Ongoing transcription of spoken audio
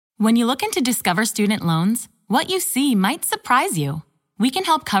When you look into Discover Student Loans, what you see might surprise you. We can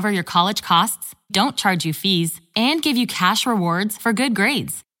help cover your college costs, don't charge you fees, and give you cash rewards for good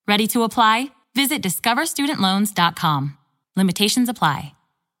grades. Ready to apply? Visit discoverstudentloans.com. Limitations apply.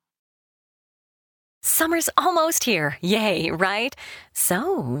 Summer's almost here. Yay, right?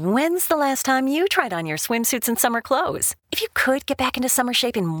 So, when's the last time you tried on your swimsuits and summer clothes? If you could get back into summer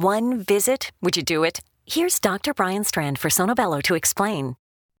shape in one visit, would you do it? Here's Dr. Brian Strand for Sonobello to explain.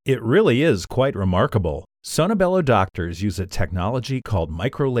 It really is quite remarkable. Sonobello doctors use a technology called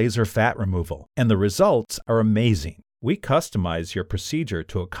microlaser fat removal, and the results are amazing. We customize your procedure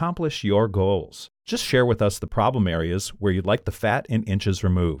to accomplish your goals. Just share with us the problem areas where you'd like the fat in inches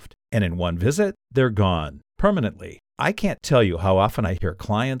removed. And in one visit, they're gone, permanently. I can't tell you how often I hear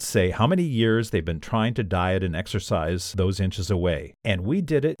clients say how many years they've been trying to diet and exercise those inches away. And we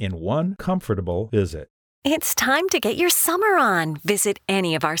did it in one comfortable visit. It's time to get your summer on. Visit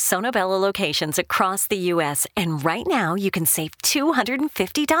any of our Sonobello locations across the U.S. and right now you can save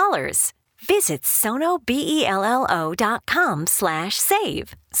 $250. Visit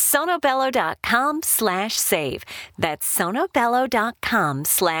sonobello.com/save. sonobello.com/save. That's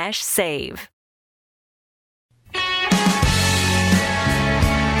sonobello.com/save.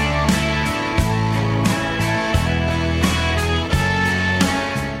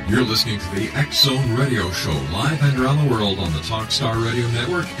 You're listening to the X-Zone Radio Show, live and around the world on the Talkstar Radio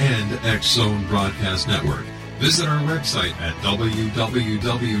Network and X-Zone Broadcast Network. Visit our website at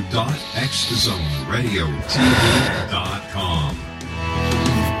www.xzoneradiotv.com.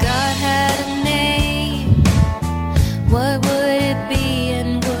 If God had a name, what would it be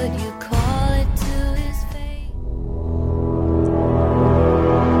and would you call it to his face?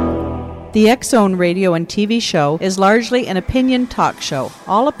 The X-Zone radio and TV show is largely an opinion talk show.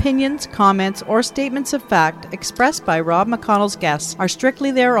 All opinions, comments, or statements of fact expressed by Rob McConnell's guests are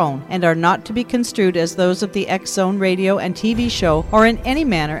strictly their own and are not to be construed as those of the X-Zone radio and TV show or in any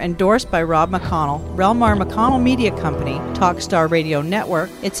manner endorsed by Rob McConnell, Relmar McConnell Media Company, Talkstar Radio Network,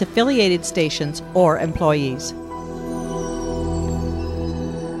 its affiliated stations, or employees.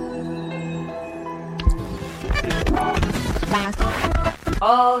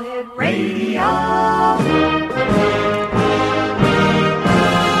 All Hit Radio.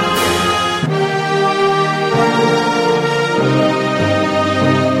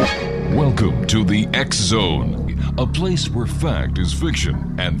 Welcome to the X-Zone, a place where fact is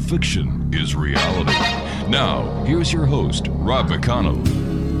fiction and fiction is reality. Now, here's your host, Rob McConnell.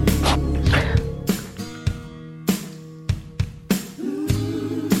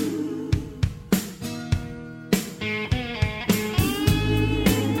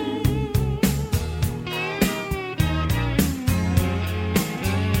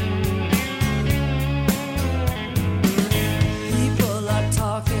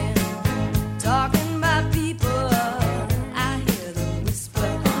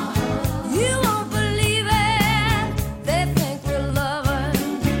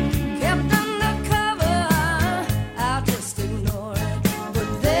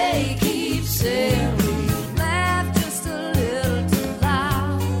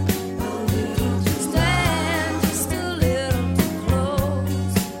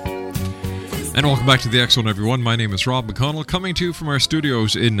 And welcome back to the X-Zone, everyone. My name is Rob McConnell, coming to you from our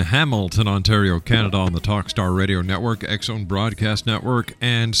studios in Hamilton, Ontario, Canada, on the Talkstar Radio Network, X-Zone Broadcast Network,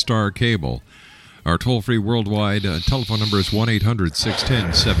 and Star Cable. Our toll-free worldwide telephone number is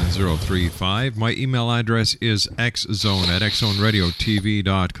 1-800-610-7035. My email address is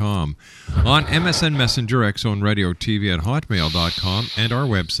xzone@xzoneradiotv.com. On MSN Messenger, xzoneradiotv@hotmail.com, and our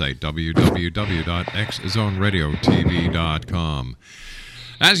website, www.xzoneradiotv.com.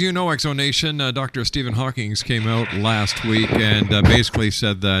 As you know, X-Zone Nation, Dr. Stephen Hawking came out last week and basically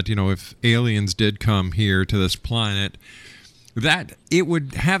said that, if aliens did come here to this planet, that it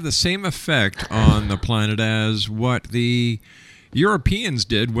would have the same effect on the planet as what the Europeans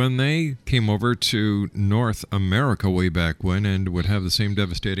did when they came over to North America way back when, and would have the same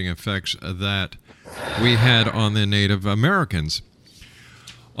devastating effects that we had on the Native Americans.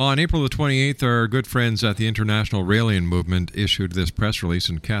 On April the 28th, our good friends at the International Raelian Movement issued this press release,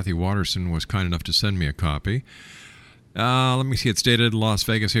 and Kathy Watterson was kind enough to send me a copy. Let me see, it's dated Las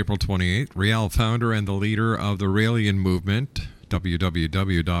Vegas, April 28th. Rael, founder and the leader of the Raelian Movement, www.rael.org,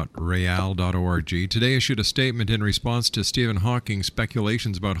 today issued a statement in response to Stephen Hawking's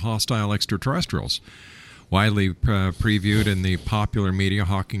speculations about hostile extraterrestrials. Widely previewed in the popular media,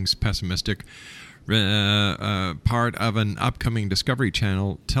 Hawking's pessimistic part of an upcoming Discovery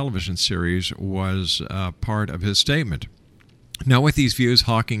Channel television series was part of his statement. Now, with these views,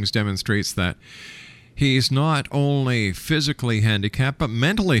 Hawking demonstrates that he's not only physically handicapped, but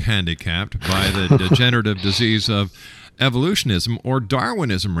mentally handicapped by the degenerative disease of evolutionism or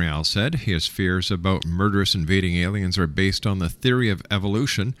Darwinism, Rael said. His fears about murderous invading aliens are based on the theory of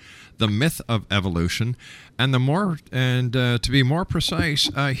evolution, the myth of evolution, and to be more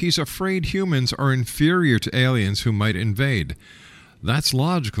precise, he's afraid humans are inferior to aliens who might invade. That's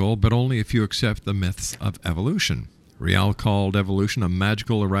logical, but only if you accept the myths of evolution. Rael called evolution a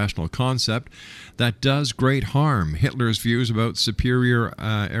magical, irrational concept that does great harm. Hitler's views about superior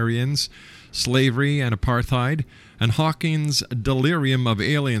Aryans, slavery, and apartheid, and Hawking's delirium of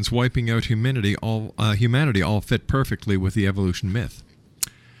aliens wiping out humanity all fit perfectly with the evolution myth.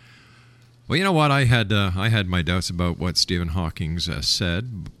 Well, you know what? I had my doubts about what Stephen Hawking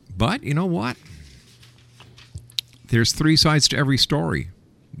said, but you know what? There's three sides to every story.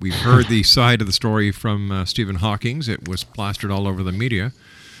 We've heard the side of the story from Stephen Hawking. It was plastered all over the media.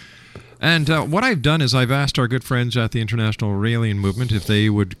 And what I've done is I've asked our good friends at the International Raelian Movement if they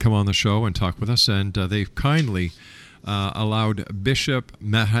would come on the show and talk with us, and they've kindly allowed Bishop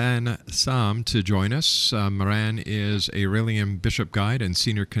MEHRAN SAAM to join us. MEHRAN is a Raelian bishop guide and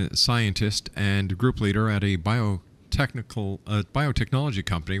senior scientist and group leader at a biotechnology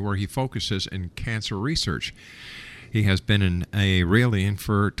company where he focuses in cancer research. He has been a Raelian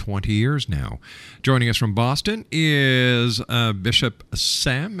for 20 years now. Joining us from Boston is Bishop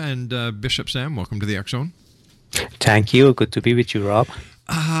Sam. And Bishop Sam, welcome to the X Zone. Thank you. Good to be with you, Rob.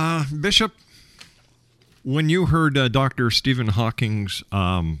 Bishop, when you heard Dr. Stephen Hawking's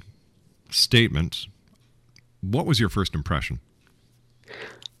statement, what was your first impression?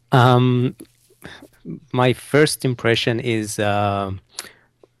 My first impression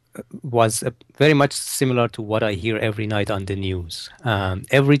was very much similar to what I hear every night on the news.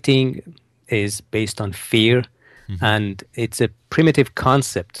 Everything is based on fear, and it's a primitive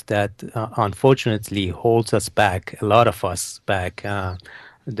concept that unfortunately holds us back, a lot of us back.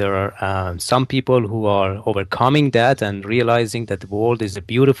 There are some people who are overcoming that and realizing that the world is a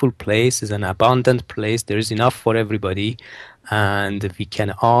beautiful place, is an abundant place, there is enough for everybody, and we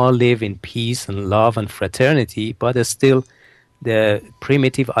can all live in peace and love and fraternity, but still the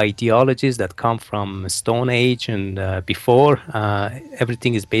primitive ideologies that come from Stone Age and before,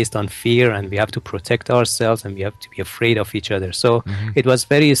 everything is based on fear, and we have to protect ourselves and we have to be afraid of each other. So it was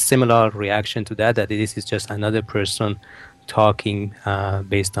very similar reaction to that this is just another person talking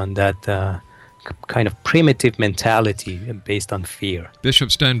based on that kind of primitive mentality based on fear.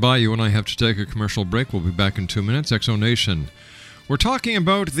 Bishop, stand by. You and I have to take a commercial break. We'll be back in 2 minutes. Exo Nation. We're talking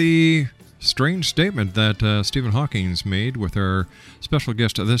about the strange statement that Stephen Hawking's made with our special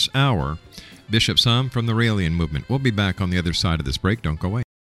guest this hour, Bishop Sam from the Raelian Movement. We'll be back on the other side of this break. Don't go away.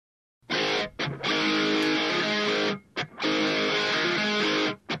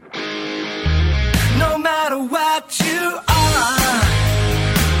 No matter what you are,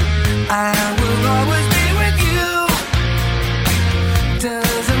 I will always be with you.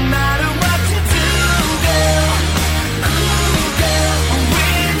 Doesn't matter what you do, girl. Ooh, girl, I'm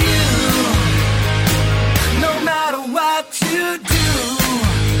with you. No matter what you do,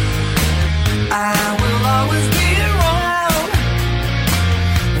 I will always be around.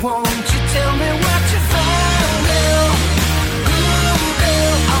 Won't you tell me what you found, girl? Ooh,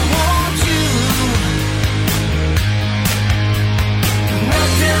 girl, I want you. Now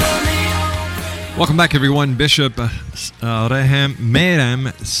tell me. Welcome back, everyone. Bishop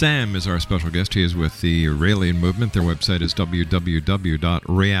MEHRAN SAAM is our special guest. He is with the Raelian Movement. Their website is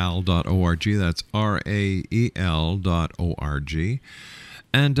www.rael.org. That's rael.org.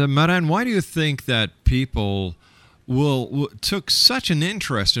 And MEHRAN, why do you think that people took such an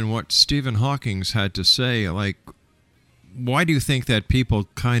interest in what Stephen Hawking's had to say? Like, why do you think that people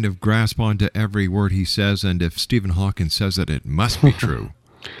kind of grasp onto every word he says, and if Stephen Hawking says it must be true?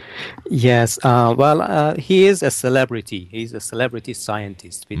 Yes, he is a celebrity. He's a celebrity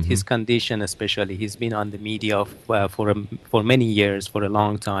scientist. With his condition especially, he's been on the media for many years, for a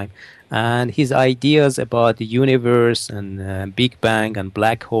long time. And his ideas about the universe and Big Bang and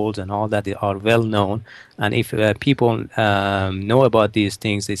black holes and all that are well known. And if people know about these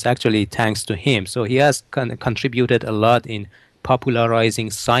things, it's actually thanks to him. So he has contributed a lot in popularizing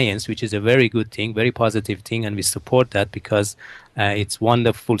science, which is a very good thing, very positive thing, and we support that because it's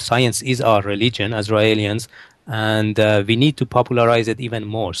wonderful. Science is our religion as Raelians, and we need to popularize it even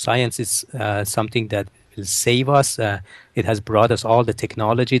more. Science is something that will save us. It has brought us all the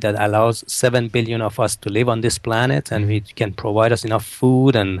technology that allows 7 billion of us to live on this planet, and it can provide us enough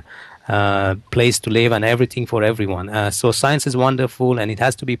food and place to live and everything for everyone. So science is wonderful and it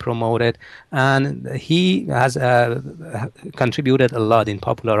has to be promoted, and he has contributed a lot in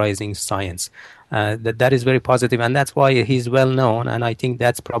popularizing science. That is very positive, and that's why he's well known. And I think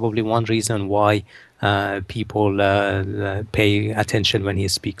that's probably one reason why people pay attention when he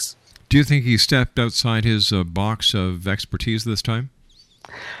speaks. Do you think he stepped outside his box of expertise this time?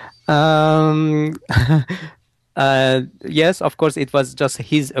 Yes, of course, it was just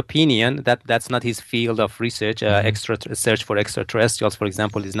his opinion. That's not his field of research. Search for extraterrestrials, for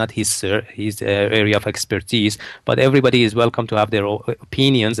example, is not his area of expertise. But everybody is welcome to have their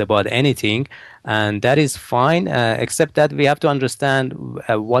opinions about anything, and that is fine. Except that we have to understand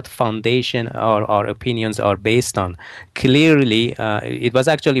what foundation our opinions are based on. Clearly, it was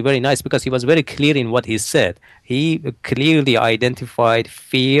actually very nice because he was very clear in what he said. He clearly identified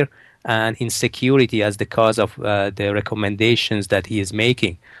fear and insecurity as the cause of the recommendations that he is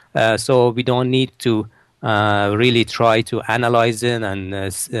making. So we don't need to really try to analyze it and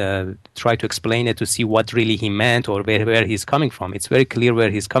try to explain it to see what really he meant or where he's coming from. It's very clear where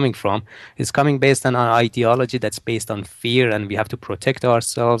he's coming from. He's coming based on an ideology that's based on fear, and we have to protect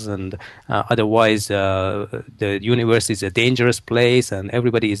ourselves, and otherwise the universe is a dangerous place and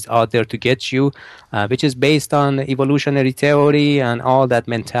everybody is out there to get you, which is based on evolutionary theory and all that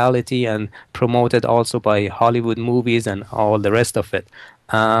mentality, and promoted also by Hollywood movies and all the rest of it.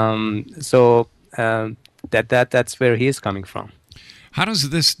 That's where he is coming from. How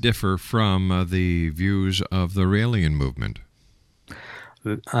does this differ from the views of the Raelian movement?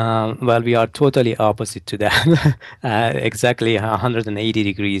 Well, we are totally opposite to that. Exactly 180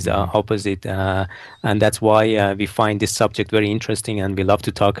 degrees opposite. And that's why we find this subject very interesting and we love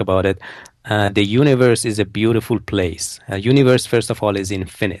to talk about it. The universe is a beautiful place. Universe, first of all, is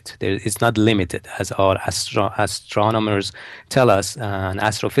infinite. It's not limited, as our astronomers tell us, and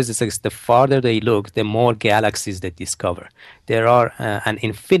astrophysicists. The farther they look, the more galaxies they discover. There are an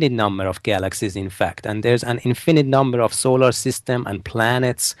infinite number of galaxies, in fact, and there's an infinite number of solar system and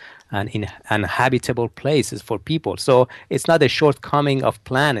planets and habitable places for people. So it's not a shortcoming of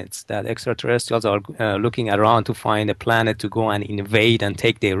planets that extraterrestrials are looking around to find a planet to go and invade and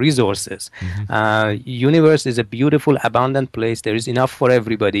take their resources. Universe is a beautiful, abundant place. There is enough for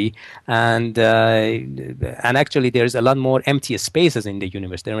everybody, and actually there is a lot more empty spaces in the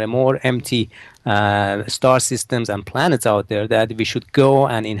universe. There are more empty star systems and planets out there that we should go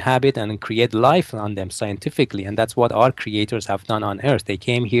and inhabit and create life on them scientifically, and that's what our creators have done on Earth. They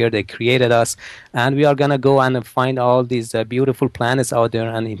came here, they created us, and we are going to go and find all these beautiful planets out there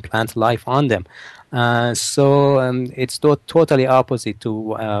and implant life on them. So it's totally opposite to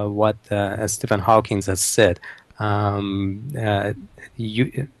what Stephen Hawking has said.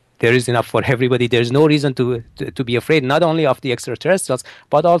 There is enough for everybody. There's no reason to be afraid, not only of the extraterrestrials,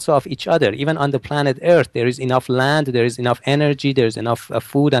 but also of each other. Even on the planet Earth, there is enough land, there is enough energy, there is enough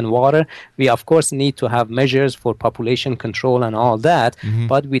food and water. We, of course, need to have measures for population control and all that.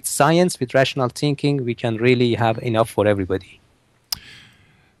 But with science, with rational thinking, we can really have enough for everybody.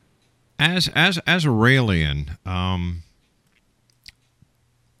 As a Raelian,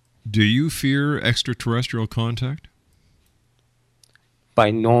 do you fear extraterrestrial contact? By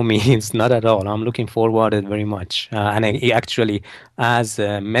no means, not at all. I'm looking forward to it very much. And actually, as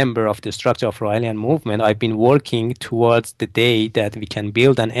a member of the Structure of Raelian movement, I've been working towards the day that we can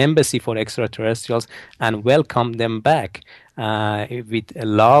build an embassy for extraterrestrials and welcome them back with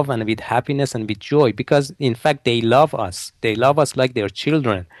love and with happiness and with joy. Because, in fact, they love us. They love us like their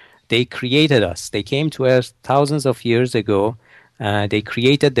children. They created us. They came to Earth thousands of years ago. They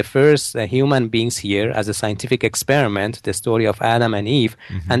created the first human beings here as a scientific experiment, the story of Adam and Eve.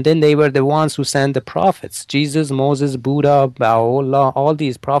 And then they were the ones who sent the prophets. Jesus, Moses, Buddha, Baha'u'llah, all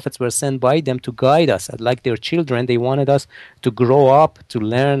these prophets were sent by them to guide us. Like their children, they wanted us to grow up, to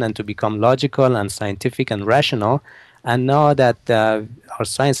learn, and to become logical and scientific and rational. And now that our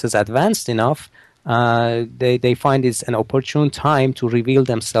science has advanced enough, they find it's an opportune time to reveal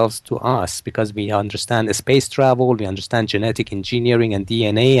themselves to us, because we understand space travel, we understand genetic engineering and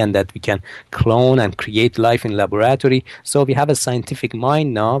DNA, and that we can clone and create life in laboratory. So we have a scientific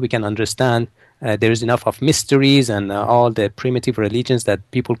mind now. We can understand there is enough of mysteries and all the primitive religions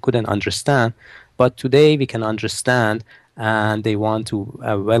that people couldn't understand. But today we can understand, and they want to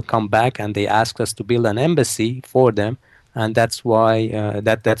welcome back, and they ask us to build an embassy for them. And that's why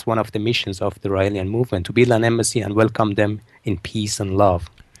that's one of the missions of the Raelian movement, to build an embassy and welcome them in peace and love.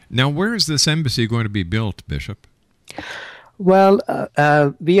 Now, where is this embassy going to be built, Bishop? Well,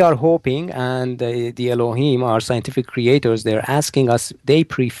 we are hoping, and the Elohim, our scientific creators, they're asking us, they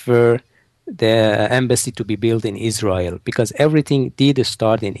prefer the embassy to be built in Israel, because everything did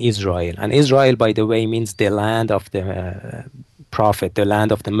start in Israel. And Israel, by the way, means the land of the prophet, the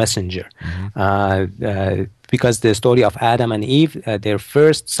land of the messenger. because the story of Adam and Eve, their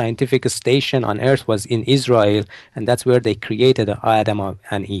first scientific station on Earth was in Israel, and that's where they created Adam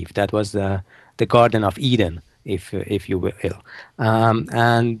and Eve. That was the Garden of Eden, if you will.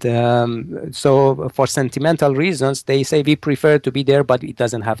 So for sentimental reasons, they say we prefer to be there, but it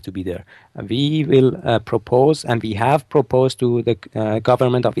doesn't have to be there. We will propose, and we have proposed to the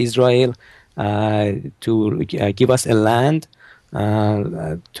government of Israel to give us a land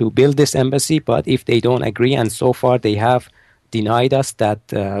to build this embassy, but if they don't agree, and so far they have denied us that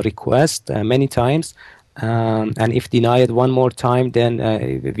request many times, and if denied one more time, then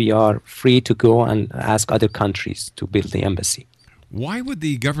we are free to go and ask other countries to build the embassy. Why would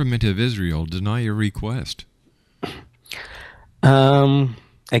the government of Israel deny your request?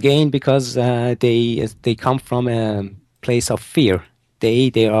 Again, because they come from a place of fear.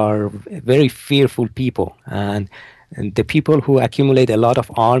 They are very fearful people, and the people who accumulate a lot of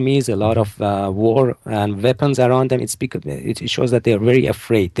armies, a lot of war and weapons around them, it's because it shows that they are very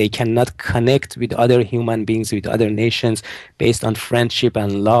afraid. They cannot connect with other human beings, with other nations, based on friendship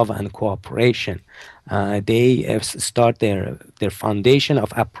and love and cooperation. They start their foundation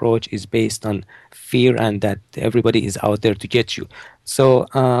of approach is based on fear and that everybody is out there to get you. So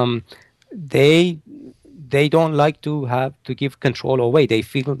they don't like to give control away. They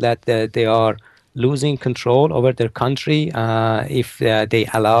feel that they are losing control over their country if they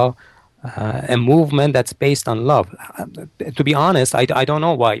allow a movement that's based on love. To be honest, I don't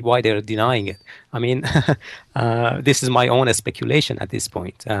know why they're denying it. I mean, this is my own speculation at this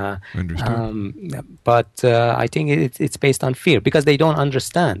point. But I think it's based on fear, because they don't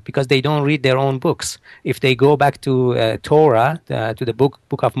understand, because they don't read their own books. If they go back to Torah, to the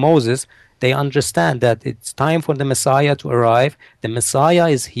book of Moses, they understand that it's time for the Messiah to arrive. The Messiah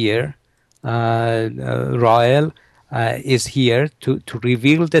is here. Rael is here to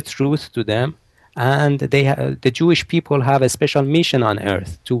reveal the truth to them, and the Jewish people have a special mission on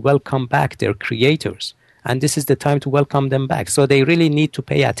earth to welcome back their creators, and this is the time to welcome them back. So they really need to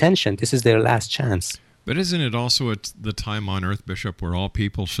pay attention. This is their last chance. But isn't it also at the time on earth, Bishop, where all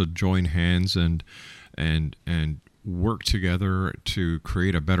people should join hands and work together to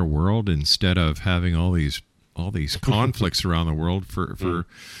create a better world, instead of having all these conflicts around the world for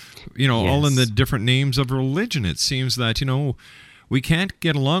yes, all in the different names of religion? It seems that, we can't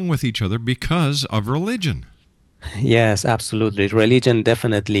get along with each other because of religion. Yes, absolutely. Religion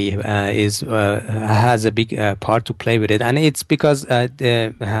definitely has a big part to play with it, and it's because a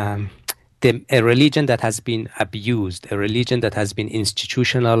religion that has been abused, a religion that has been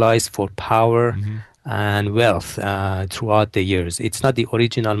institutionalized for power and wealth throughout the years. It's not the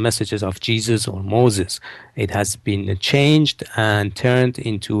original messages of Jesus or Moses. It has been changed and turned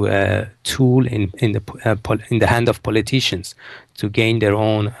into a tool in the hand of politicians to gain their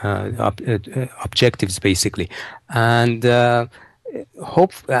own objectives, basically. And but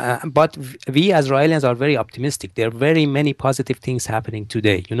we as Raelians are very optimistic. There are very many positive things happening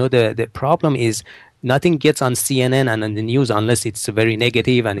today. The problem is, nothing gets on CNN and on the news unless it's very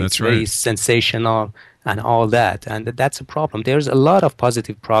negative and it's very sensational and all that. And that's a problem. There's a lot of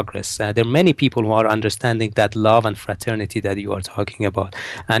positive progress. There are many people who are understanding that love and fraternity that you are talking about.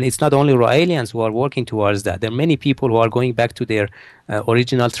 And it's not only Raelians who are working towards that. There are many people who are going back to their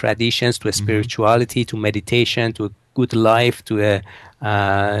original traditions, to a spirituality, to meditation, to a good life, to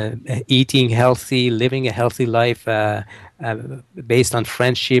eating healthy, living a healthy life based on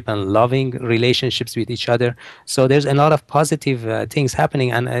friendship and loving relationships with each other. So there's a lot of positive things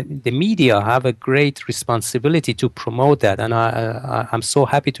happening, and the media have a great responsibility to promote that. And I'm so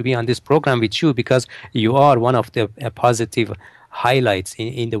happy to be on this program with you, because you are one of the positive highlights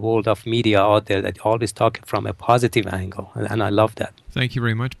in the world of media out there that always talk from a positive angle, and I love that. Thank you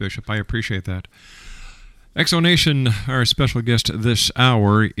very much, Bishop. I appreciate that. Exonation, our special guest this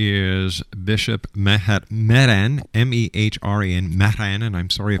hour is Bishop MEHRAN, MEHRAN, MEHRAN, and I'm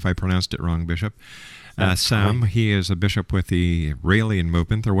sorry if I pronounced it wrong, Bishop. SAAM, he is a bishop with the Raelian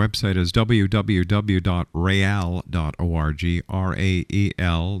movement. Their website is www.rael.org,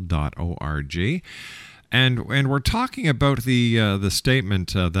 rael.org. And we're talking about the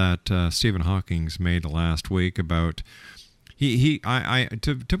statement that Stephen Hawking made last week about...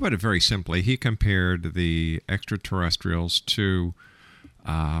 To put it very simply, he compared the extraterrestrials to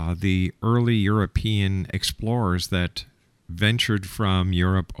the early European explorers that ventured from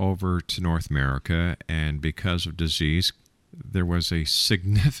Europe over to North America, and because of disease, there was a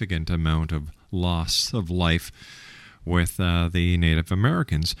significant amount of loss of life with the Native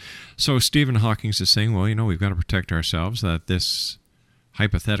Americans. So Stephen Hawking is saying, well, we've got to protect ourselves, that this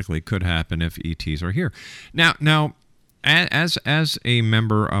hypothetically could happen if ETs are here. Now, As a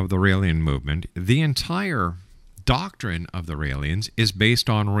member of the Raelian movement, the entire doctrine of the Raelians is based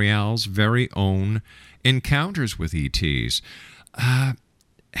on Rael's very own encounters with ETs.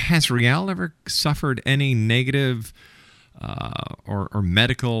 Has Rael ever suffered any negative or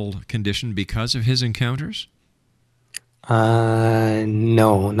medical condition because of his encounters?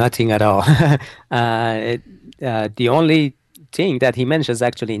 No, nothing at all. The only thing that he mentions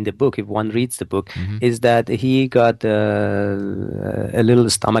actually in the book, if one reads the book, is that he got a little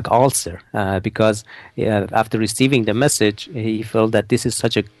stomach ulcer because after receiving the message, he felt that this is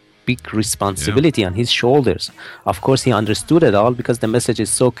such a big responsibility on his shoulders. Of course, he understood it all because the message is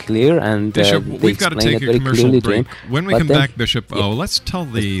so clear, and Bishop, we've got to take a commercial break. When we come back, Bishop, let's tell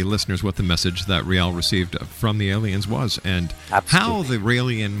the listeners what the message that Rael received from the aliens was and how the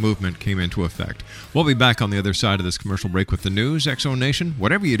Raelian movement came into effect. We'll be back on the other side of this commercial break with the news. X Zone Nation,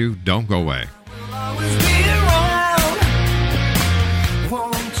 whatever you do, don't go away.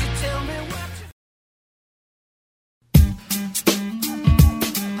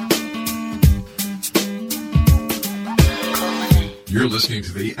 You're listening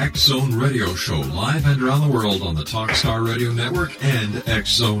to the X Zone Radio Show live and around the world on the Talkstar Radio Network and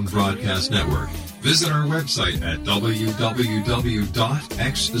X Zone Broadcast Network. Visit our website at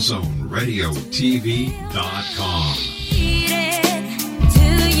www.xzoneradiotv.com.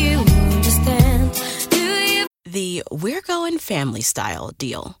 The We're Going Family Style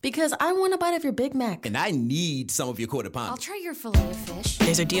deal. Because I want a bite of your Big Mac. And I need some of your Quarter Pounder. I'll try your Filet-O-Fish.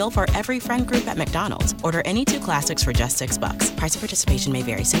 There's a deal for every friend group at McDonald's. Order any 2 classics for just $6. Price of participation may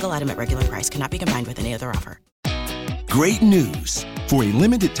vary. Single item at regular price cannot be combined with any other offer. Great news. For a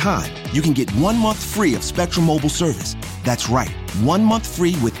limited time, you can get 1 month free of Spectrum Mobile service. That's right, 1 month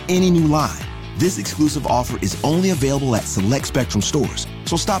free with any new line. This exclusive offer is only available at select Spectrum stores.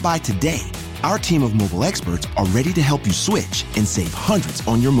 So stop by today. Our team of mobile experts are ready to help you switch and save hundreds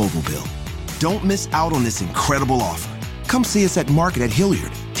on your mobile bill. Don't miss out on this incredible offer. Come see us at Market at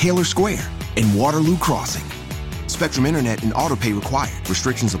Hilliard, Taylor Square, and Waterloo Crossing. Spectrum Internet and autopay required.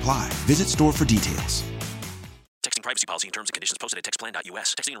 Restrictions apply. Visit store for details. Texting privacy policy and terms and conditions posted at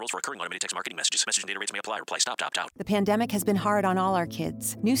textplan.us. Texting enrolls for recurring automated text marketing messages. Message and data rates may apply. Reply stop to opt out. The pandemic has been hard on all our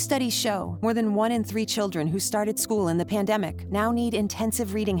kids. New studies show more than 1 in 3 children who started school in the pandemic now need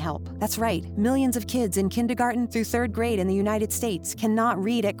intensive reading help. That's right. Millions of kids in kindergarten through 3rd grade in the United States cannot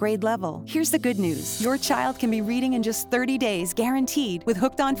read at grade level. Here's the good news. Your child can be reading in just 30 days, guaranteed, with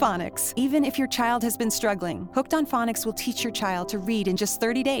Hooked on Phonics. Even if your child has been struggling, Hooked on Phonics will teach your child to read in just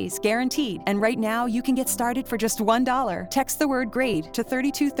 30 days, guaranteed. And right now, you can get started for just $1. Text the word GRADE to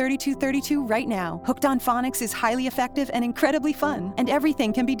 323232 right now. Hooked on Phonics is highly effective and incredibly fun, and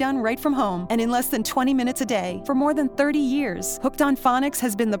everything can be done right from home and in less than 20 minutes a day. For more than 30 years, Hooked on Phonics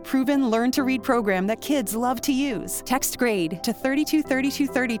has been the proven learn-to-read program that kids love to use. Text GRADE to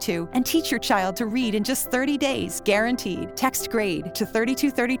 323232 and teach your child to read in just 30 days, guaranteed. Text GRADE to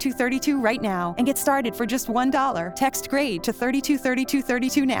 323232 right now and get started for just $1. Text GRADE to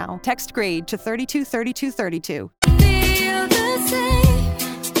 323232 now. Text GRADE to 323232. Feel the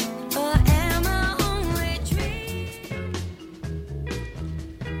same, or am I only dreaming?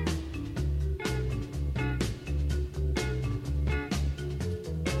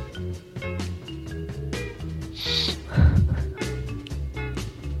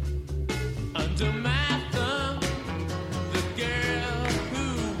 Under my thumb, the girl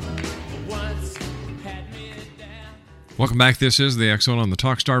who once had me down. Welcome back. This is the X Zone on the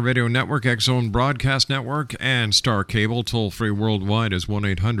Talkstar Radio Network, X Zone Broadcast Network, and Star Cable. Toll-free worldwide is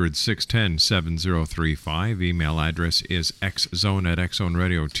 1-800-610-7035. Email address is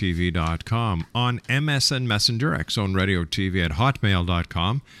xzone@xzoneradiotv.com. On MSN Messenger,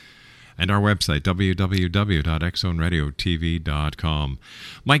 xzoneradiotv@hotmail.com. And our website, www.xzoneradiotv.com.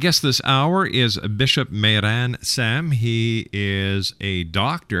 My guest this hour is Bishop MEHRAN SAAM. He is a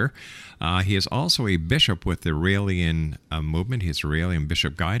doctor. He is also a bishop with the Raelian movement. He is a Raelian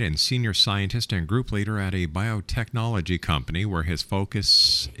bishop guide and senior scientist and group leader at a biotechnology company where his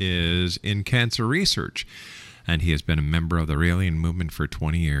focus is in cancer research. And he has been a member of the Raelian movement for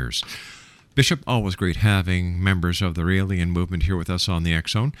 20 years. Bishop, always great having members of the Raelian movement here with us on the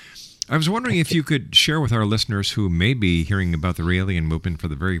X Zone. I was wondering if you could share with our listeners who may be hearing about the Raelian movement for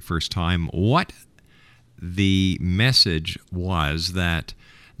the very first time what the message was that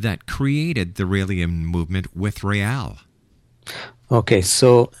created the Raelian movement with Rael. Okay,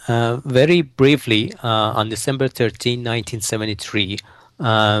 so very briefly, on December 13, 1973,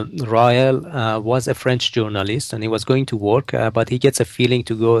 Rael was a French journalist, and he was going to work, but he gets a feeling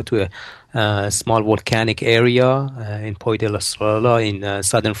to go to a small volcanic area in Puy de la Sorolla in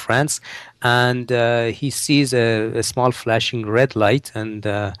southern France, and he sees a small flashing red light, and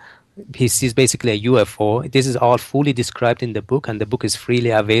he sees basically a UFO. This is all fully described in the book, and the book is freely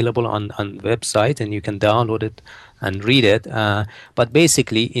available on website, and you can download it and read it. But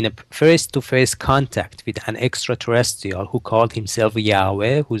basically, in a face-to-face contact with an extraterrestrial who called himself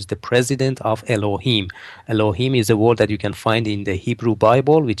Yahweh, who's the president of Elohim. Elohim is a word that you can find in the Hebrew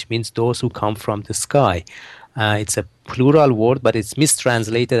Bible, which means those who come from the sky. It's a plural word, but it's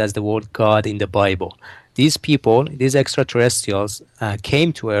mistranslated as the word God in the Bible. These people, these extraterrestrials,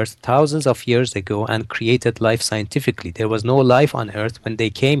 came to Earth thousands of years ago and created life scientifically. There was no life on Earth when they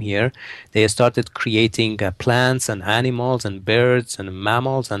came here. They started creating plants and animals and birds and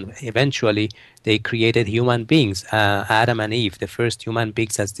mammals, and eventually they created human beings, Adam and Eve, the first human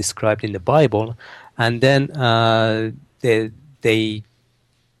beings as described in the Bible. And then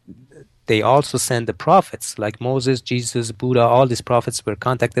they also sent the prophets like Moses, Jesus, Buddha. All these prophets were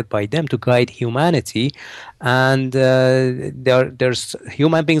contacted by them to guide humanity. And there's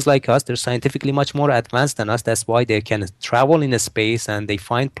human beings like us. They're scientifically much more advanced than us. That's why they can travel in a space and they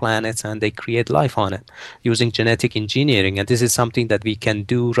find planets and they create life on it using genetic engineering. And this is something that we can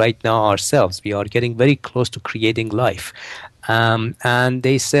do right now ourselves. We are getting very close to creating life. And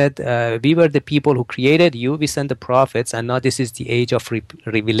they said, we were the people who created you, we sent the prophets, and now this is the age of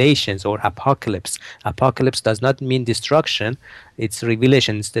revelations or apocalypse. Apocalypse does not mean destruction, it's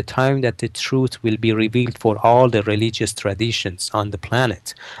revelation. It's the time that the truth will be revealed for all the religious traditions on the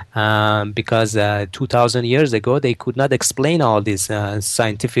planet. Because 2,000 years ago, they could not explain all this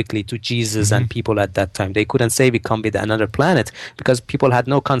scientifically to Jesus and people at that time. They couldn't say we come with another planet because people had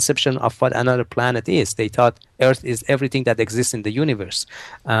no conception of what another planet is. They thought Earth is everything that exists in the universe.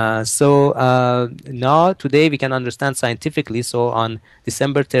 So now, today, we can understand scientifically. So on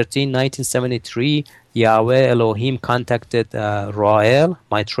December 13, 1973, Yahweh Elohim contacted Rael,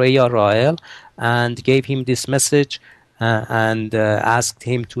 Maitreya Rael, and gave him this message and asked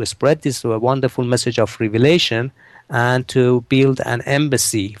him to spread this wonderful message of revelation and to build an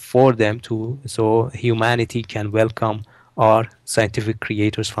embassy for them so humanity can welcome our scientific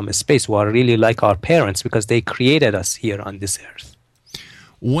creators from space, who are really like our parents because they created us here on this earth.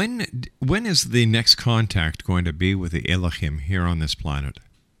 When is the next contact going to be with the Elohim here on this planet?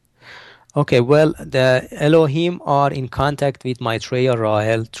 Okay, well, the Elohim are in contact with Maitreya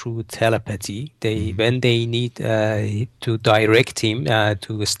Rael through telepathy. When they need to direct him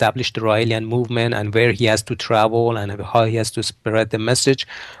to establish the Raelian movement and where he has to travel and how he has to spread the message,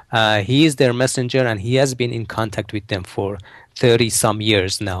 he is their messenger, and he has been in contact with them for 30-some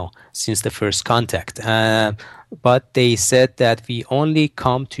years now, since the first contact. But they said that we only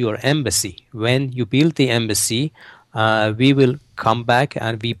come to your embassy. When you build the embassy, we will come back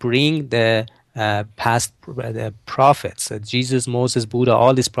and we bring the past prophets. Jesus, Moses, Buddha,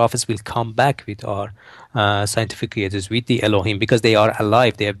 all these prophets will come back with our scientific creators, with the Elohim, because they are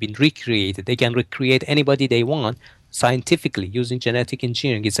alive. They have been recreated. They can recreate anybody they want scientifically using genetic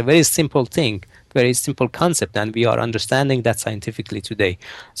engineering. It's a very simple thing, very simple concept, and we are understanding that scientifically today.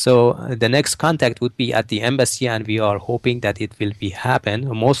 So the next contact would be at the embassy, and we are hoping that it will happen.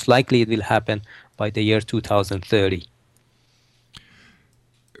 Most likely it will happen by the year 2030.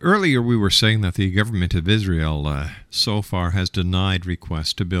 Earlier we were saying that the government of Israel so far has denied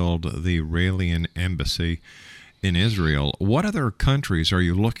requests to build the Raelian embassy in Israel. What other countries are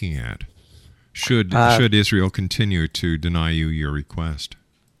you looking at? Should Israel continue to deny you your request?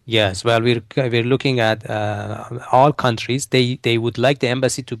 Yes, well, we're looking at all countries. They would like the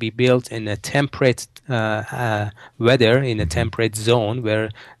embassy to be built in a temperate weather, in a temperate zone where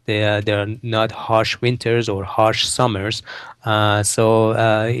there are not harsh winters or harsh summers. So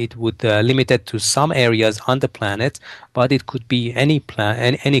it would limit it to some areas on the planet, but it could be any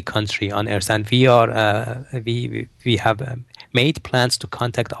country on Earth. And we have made plans to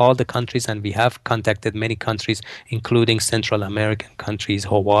contact all the countries, and we have contacted many countries, including Central American countries,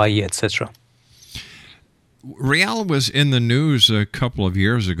 Hawaii, etc. Rael was in the news a couple of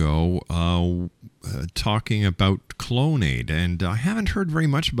years ago talking about Clonaid, and I haven't heard very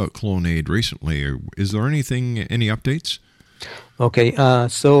much about Clonaid recently. Is there any updates? Okay,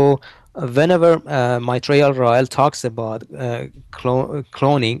 so whenever Maitreya Rael talks about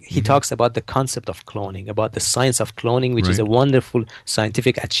cloning, he talks about the concept of cloning, about the science of cloning, which is a wonderful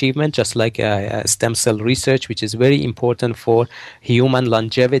scientific achievement, just like stem cell research, which is very important for human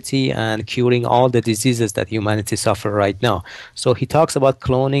longevity and curing all the diseases that humanity suffers right now. So he talks about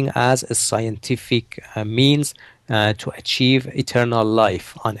cloning as a scientific means to achieve eternal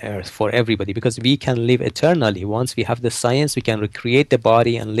life on earth for everybody, because we can live eternally. Once we have the science, we can recreate the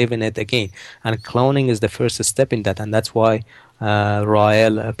body and live in it again. And cloning is the first step in that, and that's why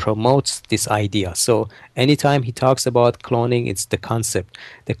Rael promotes this idea. So anytime he talks about cloning, it's the concept.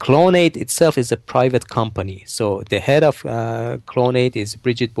 The Clonate itself is a private company. So the head of Clonate is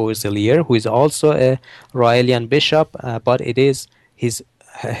Bridget Boiselier, who is also a Raelian bishop, but it is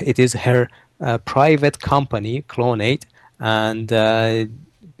her private company, Clonate, and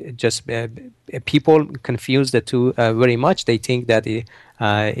just people confuse the two very much. They think that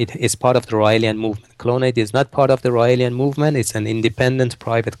it is part of the Raelian movement. Clonate is not part of the Raelian movement. It's an independent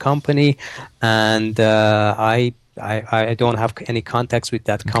private company, and I don't have any contacts with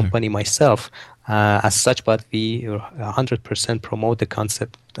that company myself as such, but we 100% promote the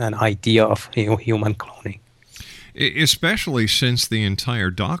concept and idea of human cloning. Especially since the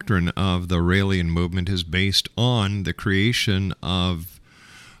entire doctrine of the Raelian movement is based on the creation of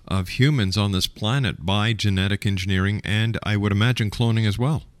humans on this planet by genetic engineering, and I would imagine cloning as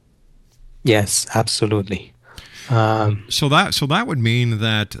well. Yes, absolutely. So that would mean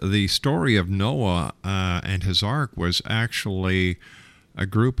that the story of Noah and his ark was actually a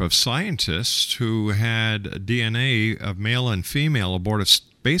group of scientists who had DNA of male and female aboard a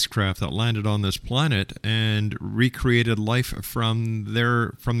spacecraft that landed on this planet and recreated life from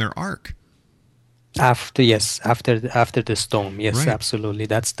their ark. After the storm, yes, right. Absolutely.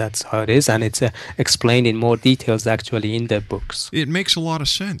 That's how it is, and it's explained in more details actually in the books. It makes a lot of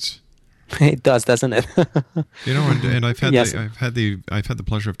sense. It does, doesn't it? And I've had yes. I've had the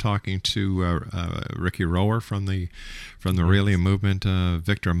pleasure of talking to Ricky Rower from the Raelian movement,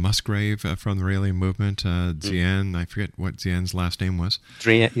 Victor Musgrave from the Raelian movement, Zian. I forget what Zian's last name was.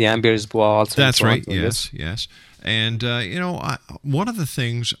 Zian Beersbois. That's right. Yes. And one of the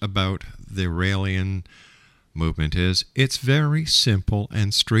things about the Raelian movement is it's very simple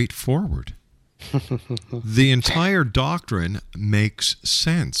and straightforward. The entire doctrine makes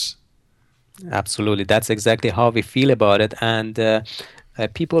sense. Absolutely. That's exactly how we feel about it. And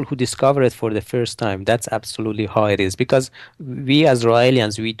people who discover it for the first time, that's absolutely how it is. Because we as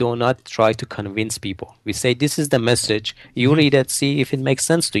Raelians, we do not try to convince people. We say, this is the message. You read it, see if it makes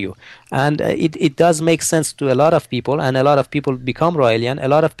sense to you. And it does make sense to a lot of people. And a lot of people become Raelian. A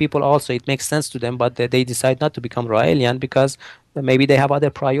lot of people also, it makes sense to them, but they decide not to become Raelian because maybe they have other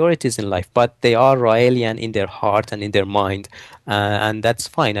priorities in life, but they are Raelian in their heart and in their mind, and that's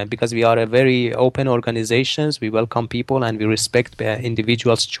fine. And because we are a very open organizations, we welcome people and we respect the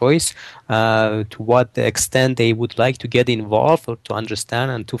individual's choice to what extent they would like to get involved or to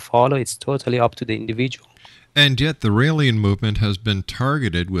understand and to follow. It's totally up to the individual. And yet the Raelian movement has been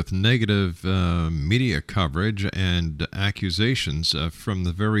targeted with negative media coverage and accusations from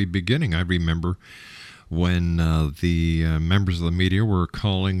the very beginning. I remember when the members of the media were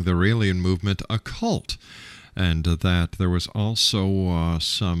calling the Raelian movement a cult, and that there was also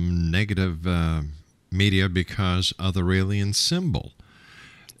some negative media because of the Raelian symbol.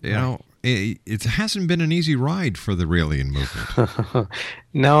 You know, it hasn't been an easy ride for the Raelian movement.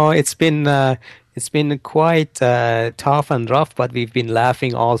 No, it's been quite tough and rough, but we've been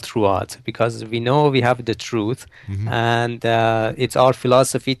laughing all throughout because we know we have the truth, and it's our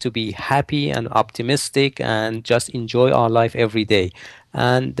philosophy to be happy and optimistic and just enjoy our life every day.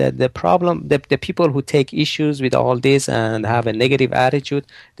 And the problem, the people who take issues with all this and have a negative attitude,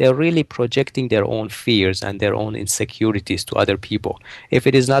 they're really projecting their own fears and their own insecurities to other people. If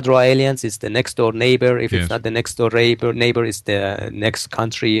it is not Raelians, it's the next door neighbor. If it's not the next door neighbor, it's the next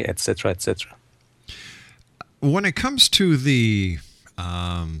country, etc., etc. When it comes to the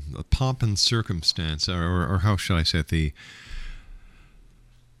pomp and circumstance, or how should I say it,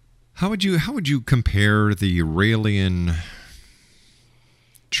 how would you compare the Raelian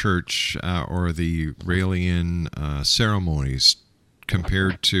church or the Raelian ceremonies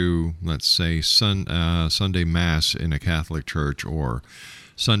compared to, let's say, Sunday Mass in a Catholic church or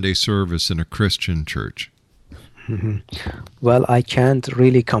Sunday service in a Christian church? Well, I can't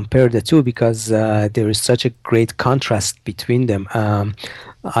really compare the two because there is such a great contrast between them.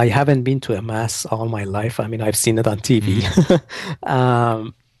 I haven't been to a mass all my life. I mean, I've seen it on TV.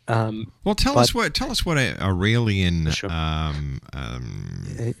 Well, tell us what a Raelian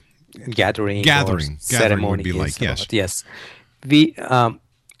gathering ceremony would be like. Yes, we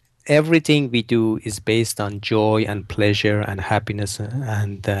everything we do is based on joy and pleasure and happiness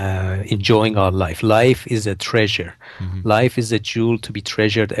and enjoying our life. Life is a treasure. Life is a jewel to be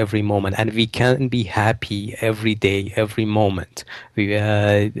treasured every moment, and we can be happy every day, every moment.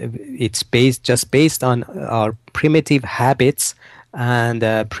 It's based on our primitive habits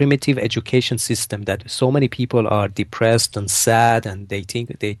and primitive education system that so many people are depressed and sad, and they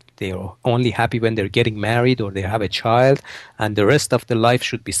think they are only happy when they're getting married or they have a child, and the rest of the life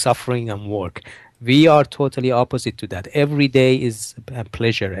should be suffering and work. We are totally opposite to that. Every day is a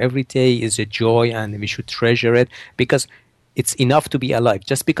pleasure. Every day is a joy, and we should treasure it, because it's enough to be alive.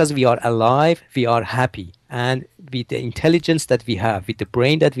 Just because we are alive, we are happy. And with the intelligence that we have, with the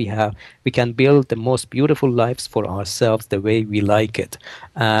brain that we have, we can build the most beautiful lives for ourselves the way we like it.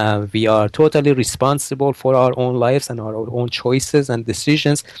 We are totally responsible for our own lives and our own choices and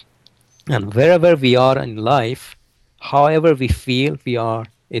decisions. And wherever we are in life, however we feel,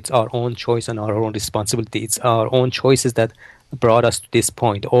 it's our own choice and our own responsibility. It's our own choices that brought us to this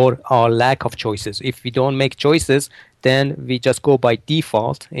point, or our lack of choices. If we don't make choices, then we just go by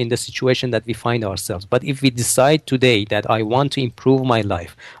default in the situation that we find ourselves. But if we decide today that I want to improve my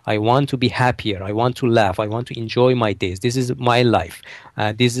life, I want to be happier, I want to laugh, I want to enjoy my days, this is my life,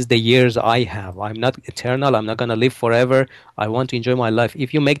 this is the years I have, I'm not eternal, I'm not going to live forever, I want to enjoy my life.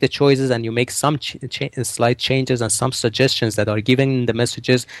 If you make the choices and you make some slight changes and some suggestions that are given in the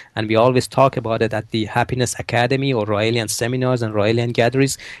messages, and we always talk about it at the Happiness Academy or Raelian seminars and Raelian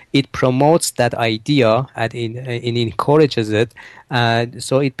gatherings, it promotes that idea and encourages it,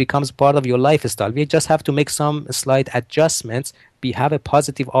 so it becomes part of your lifestyle. We just have to make some slight adjustments. Have a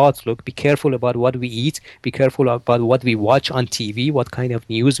positive outlook, be careful about what we eat, be careful about what we watch on TV, what kind of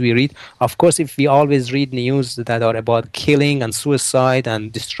news we read. Of course, if we always read news that are about killing and suicide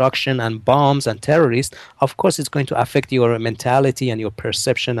and destruction and bombs and terrorists, of course it's going to affect your mentality and your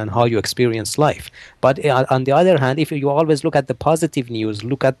perception and how you experience life. But on the other hand, if you always look at the positive news,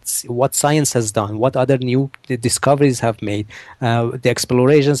 look at what science has done, what other new discoveries have made, the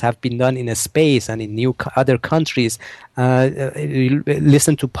explorations have been done in a space and in other countries,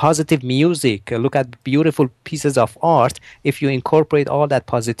 listen to positive music, look at beautiful pieces of art. If you incorporate all that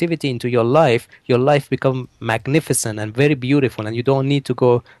positivity into your life becomes magnificent and very beautiful, and you don't need to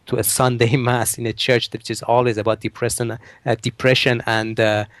go to a Sunday mass in a church which is always about depression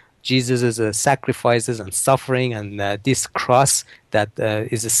and Jesus' sacrifices and suffering, and this cross that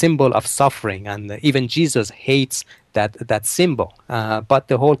is a symbol of suffering, and even Jesus hates that symbol. But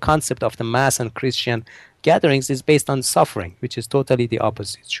the whole concept of the mass and Christian gatherings is based on suffering, which is totally the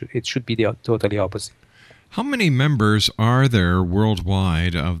opposite. It should be the totally opposite. How many members are there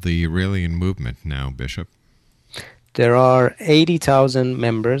worldwide of the Raelian movement now, Bishop? There are 80,000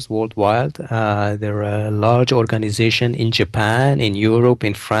 members worldwide. They're a large organization in Japan, in Europe,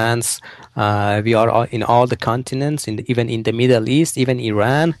 in France. We are in all the continents, even in the Middle East, even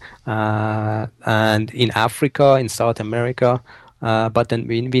Iran, and in Africa, in South America. But then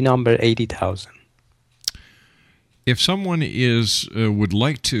we number 80,000. If someone would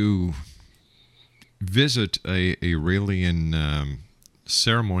like to visit a Raelian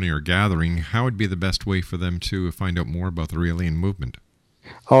ceremony or gathering, how would be the best way for them to find out more about the Raelian movement?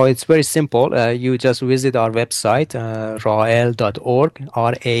 Oh, it's very simple. You just visit our website, rael.org,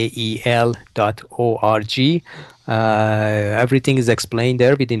 rael.org. Everything is explained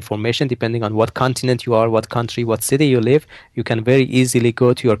there with information depending on what continent you are, what country, what city you live. You can very easily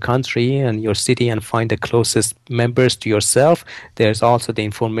go to your country and your city and find the closest members to yourself. There's also the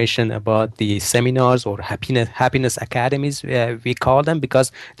information about the seminars or happiness academies, we call them,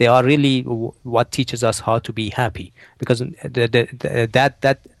 because they are really what teaches us how to be happy, because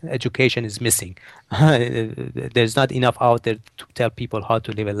that education is missing. There's not enough out there to tell people how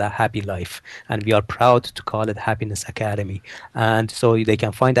to live a happy life, and we are proud to call it Happiness Academy. And so they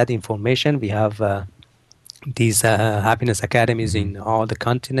can find that information. We have these happiness academies in all the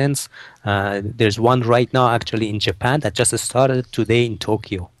continents. There's one right now actually in Japan that just started today in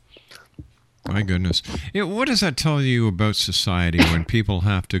Tokyo. My goodness. What does that tell you about society when people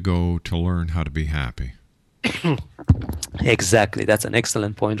have to go to learn how to be happy? Exactly. That's an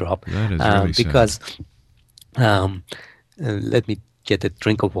excellent point, Rob. That is really because let me get a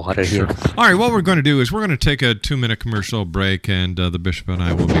drink of water here. All right, what we're going to do is we're going to take a 2-minute commercial break, and the Bishop and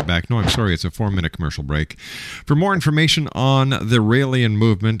I will be back. No, I'm sorry, it's a 4-minute commercial break. For more information on the Raelian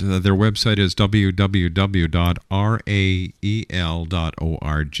movement, their website is www.rael.org.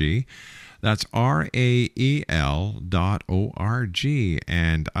 That's rael.org,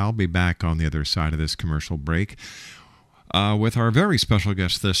 and I'll be back on the other side of this commercial break with our very special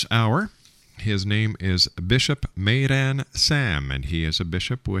guest this hour. His name is Bishop MEHRAN SAAM, and he is a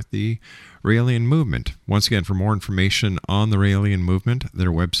bishop with the Raelian movement. Once again, for more information on the Raelian movement,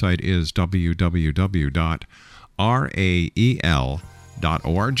 their website is www.rael.org.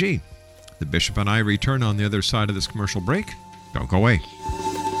 The Bishop and I return on the other side of this commercial break. Don't go away.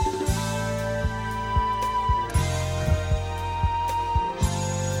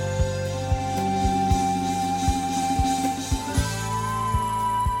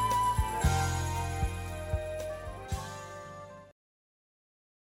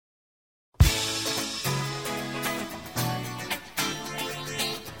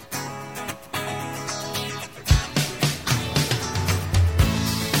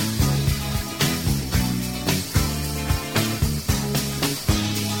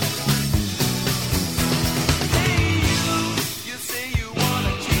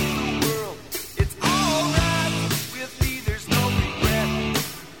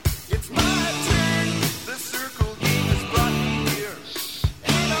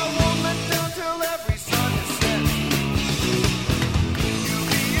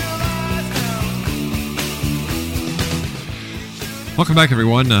 Welcome back,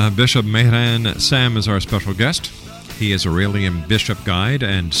 everyone. Bishop MEHRAN SAAM is our special guest. He is a Raelian Bishop Guide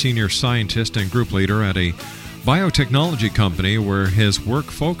and Senior Scientist and Group Leader at a biotechnology company where his work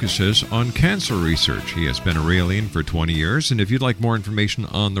focuses on cancer research. He has been a Raelian for 20 years, and if you'd like more information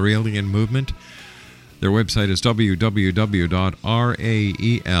on the Raelian movement, their website is www.rael.org.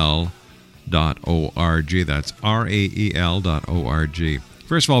 That's rael.org.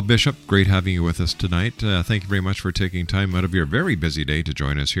 First of all, Bishop, great having you with us tonight. Thank you very much for taking time out of your very busy day to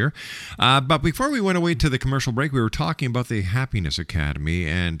join us here. But before we went away to the commercial break, we were talking about the Happiness Academy.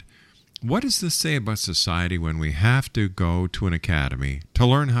 And what does this say about society when we have to go to an academy to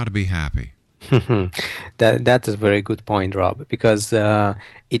learn how to be happy? That is a very good point, Rob, because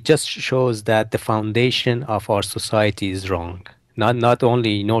it just shows that the foundation of our society is wrong. Not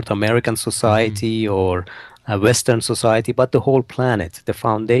only North American society or Western society, but the whole planet. The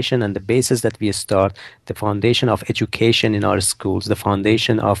foundation and the basis that we start, the foundation of education in our schools, the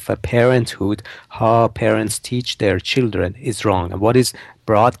foundation of parenthood, how parents teach their children is wrong. And what is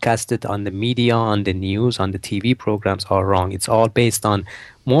broadcasted on the media, on the news, on the TV programs are wrong. It's all based on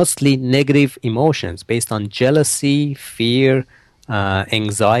mostly negative emotions, based on jealousy, fear,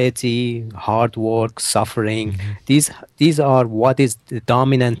 anxiety, hard work, suffering. These are what is the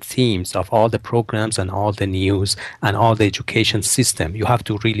dominant themes of all the programs and all the news and all the education system. You have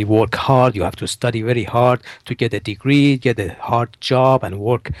to really work hard. You have to study very hard to get a degree, get a hard job, and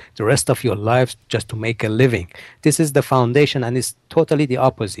work the rest of your life just to make a living. This is the foundation, and it's totally the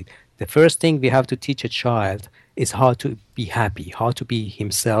opposite. The first thing we have to teach a child is how to be happy, how to be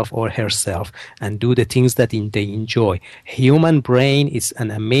himself or herself and do the things that they enjoy. Human brain is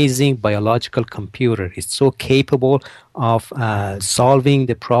an amazing biological computer. It's so capable of solving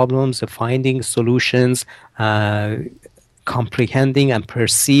the problems, finding solutions, comprehending and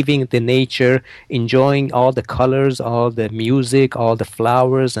perceiving the nature, enjoying all the colors, all the music, all the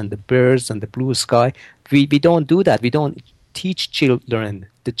flowers and the birds and the blue sky. We don't do that. We don't teach children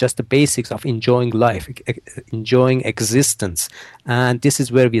just the basics of enjoying life, enjoying existence. And this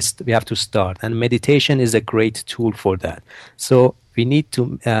is where we have to start. And meditation is a great tool for that. So we need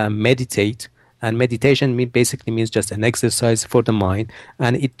to meditate. And meditation basically means just an exercise for the mind.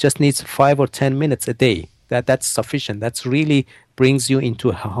 And it just needs 5 or 10 minutes a day. That's sufficient. That's really brings you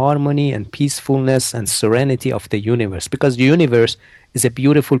into harmony and peacefulness and serenity of the universe. Because the universe is a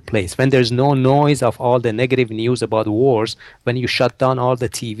beautiful place. When there's no noise of all the negative news about wars, when you shut down all the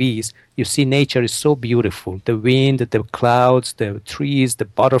TVs, you see nature is so beautiful. The wind, the clouds, the trees, the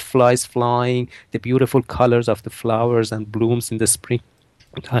butterflies flying, the beautiful colors of the flowers and blooms in the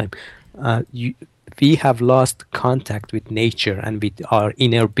springtime. We have lost contact with nature and with our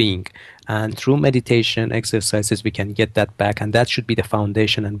inner being. And through meditation exercises, we can get that back. And that should be the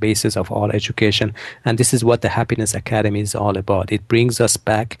foundation and basis of all education. And this is what the Happiness Academy is all about. It brings us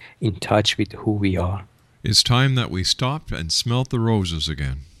back in touch with who we are. It's time that we stopped and smelt the roses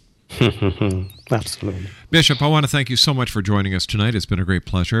again. Absolutely. Bishop, I want to thank you so much for joining us tonight. It's been a great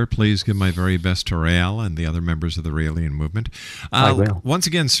pleasure. Please give my very best to Rael and the other members of the Raelian movement. I will. Once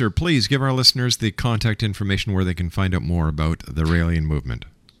again, sir, please give our listeners the contact information where they can find out more about the Raelian movement.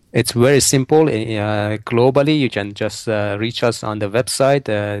 It's very simple. Globally, you can just reach us on the website,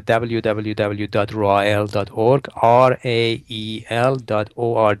 www.rael.org,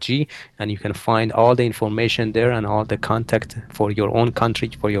 rael.org, and you can find all the information there and all the contact for your own country,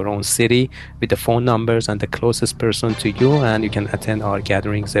 for your own city, with the phone numbers and the closest person to you, and you can attend our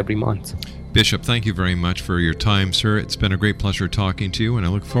gatherings every month. Bishop, thank you very much for your time, sir. It's been a great pleasure talking to you, and I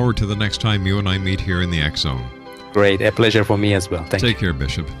look forward to the next time you and I meet here in the X Zone. Great. A pleasure for me as well. Thank you. Take care,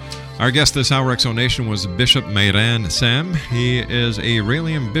 Bishop. Our guest this hour, X Zone Nation, was Bishop MEHRAN SAAM. He is a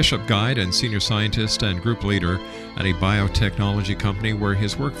Raelian Bishop Guide and Senior Scientist and Group Leader at a biotechnology company where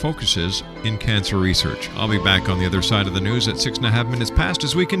his work focuses in cancer research. I'll be back on the other side of the news at 6.5 minutes past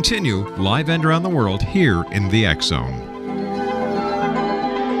as we continue live and around the world here in the X Zone.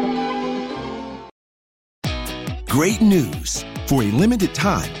 Great news! For a limited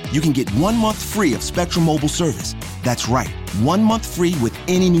time, you can get 1 month free of Spectrum Mobile service. That's right, 1 month free with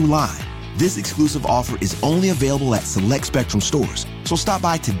any new line. This exclusive offer is only available at select Spectrum stores, so stop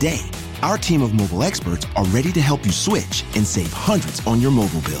by today. Our team of mobile experts are ready to help you switch and save hundreds on your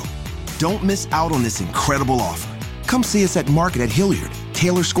mobile bill. Don't miss out on this incredible offer. Come see us at Market at Hilliard,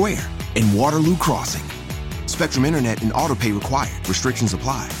 Taylor Square, and Waterloo Crossing. Spectrum Internet and autopay required. Restrictions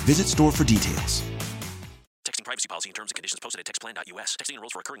apply. Visit store for details. Texting privacy policy and terms and conditions posted at textplan.us. Texting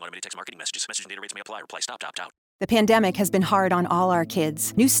enrolls for recurring automated text marketing messages. Message and data rates may apply. Reply stop to opt out. The pandemic has been hard on all our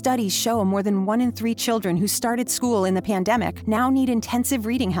kids. New studies show more than 1 in 3 children who started school in the pandemic now need intensive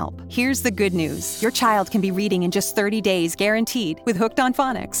reading help. Here's the good news. Your child can be reading in just 30 days, guaranteed, with Hooked on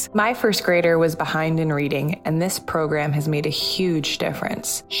Phonics. My first grader was behind in reading, and this program has made a huge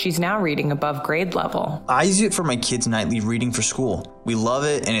difference. She's now reading above grade level. I use it for my kids' nightly reading for school. We love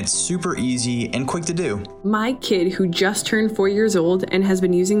it, and it's super easy and quick to do. My kid, who just turned 4 years old and has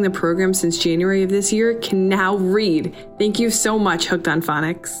been using the program since January of this year, can now read. Thank you so much, Hooked on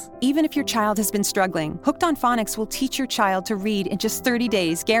Phonics. Even if your child has been struggling, Hooked on Phonics will teach your child to read in just 30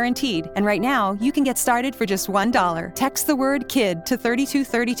 days, guaranteed. And right now, you can get started for just $1. Text the word KID to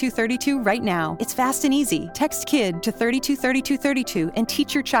 323232 right now. It's fast and easy. Text KID to 323232 and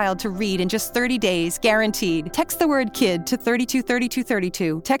teach your child to read in just 30 days, guaranteed. Text the word KID to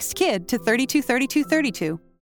 323232. Text KID to 323232.